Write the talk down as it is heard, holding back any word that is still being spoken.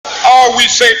we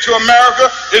say to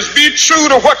America is be true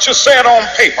to what you said on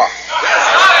paper.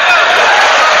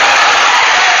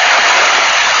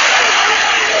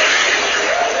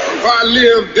 If I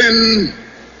lived in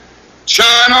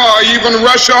China or even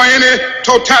Russia or any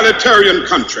totalitarian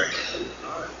country,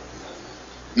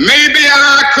 maybe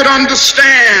I could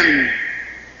understand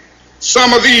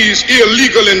some of these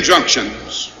illegal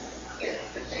injunctions.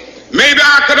 Maybe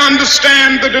I could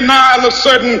understand the denial of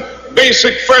certain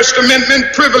basic First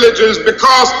Amendment privileges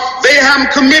because they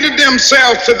haven't committed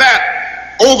themselves to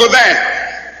that over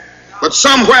there. But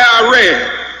somewhere I read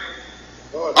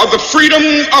of the freedom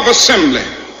of assembly.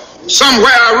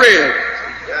 Somewhere I read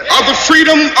of the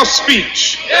freedom of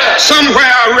speech. Somewhere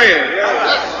I read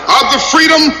of the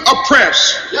freedom of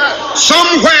press.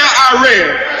 Somewhere I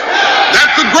read that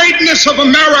the greatness of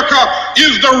America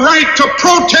is the right to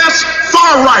protest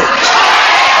far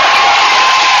right.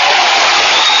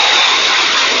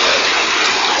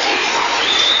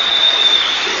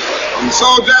 And so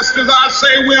just as I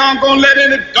say we aren't going to let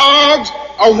any dogs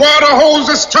or water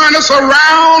hoses turn us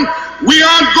around, we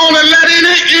aren't going to let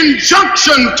any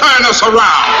injunction turn us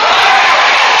around.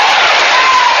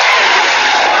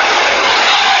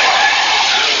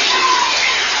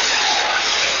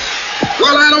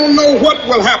 Well, I don't know what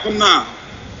will happen now.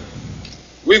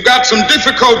 We've got some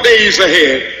difficult days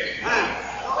ahead.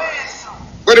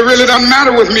 But it really doesn't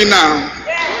matter with me now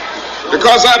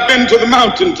because I've been to the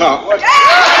mountaintop.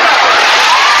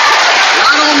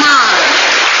 I don't mind.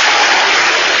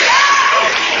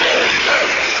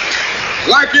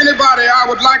 Like anybody, I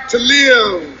would like to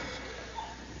live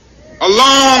a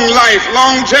long life.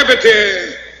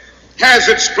 Longevity has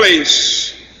its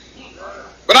place.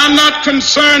 But I'm not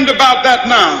concerned about that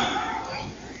now.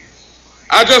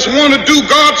 I just want to do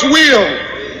God's will.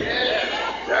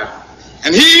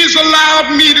 And He's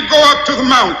allowed me to go up to the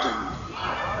mountain.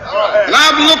 And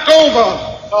I've looked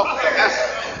over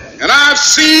and I've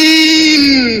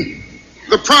seen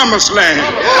the promised land.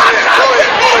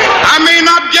 I may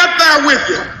not get there with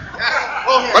you,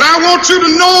 but I want you to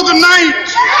know tonight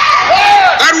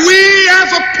that we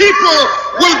as a people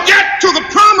will get to the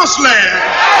promised land.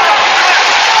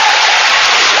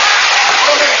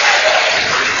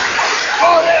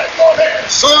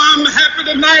 So I'm happy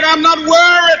tonight. I'm not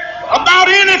worried about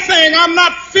anything. I'm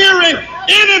not fearing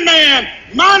any man.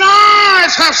 Mine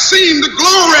eyes have seen the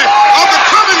glory of the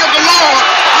coming of the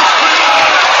Lord.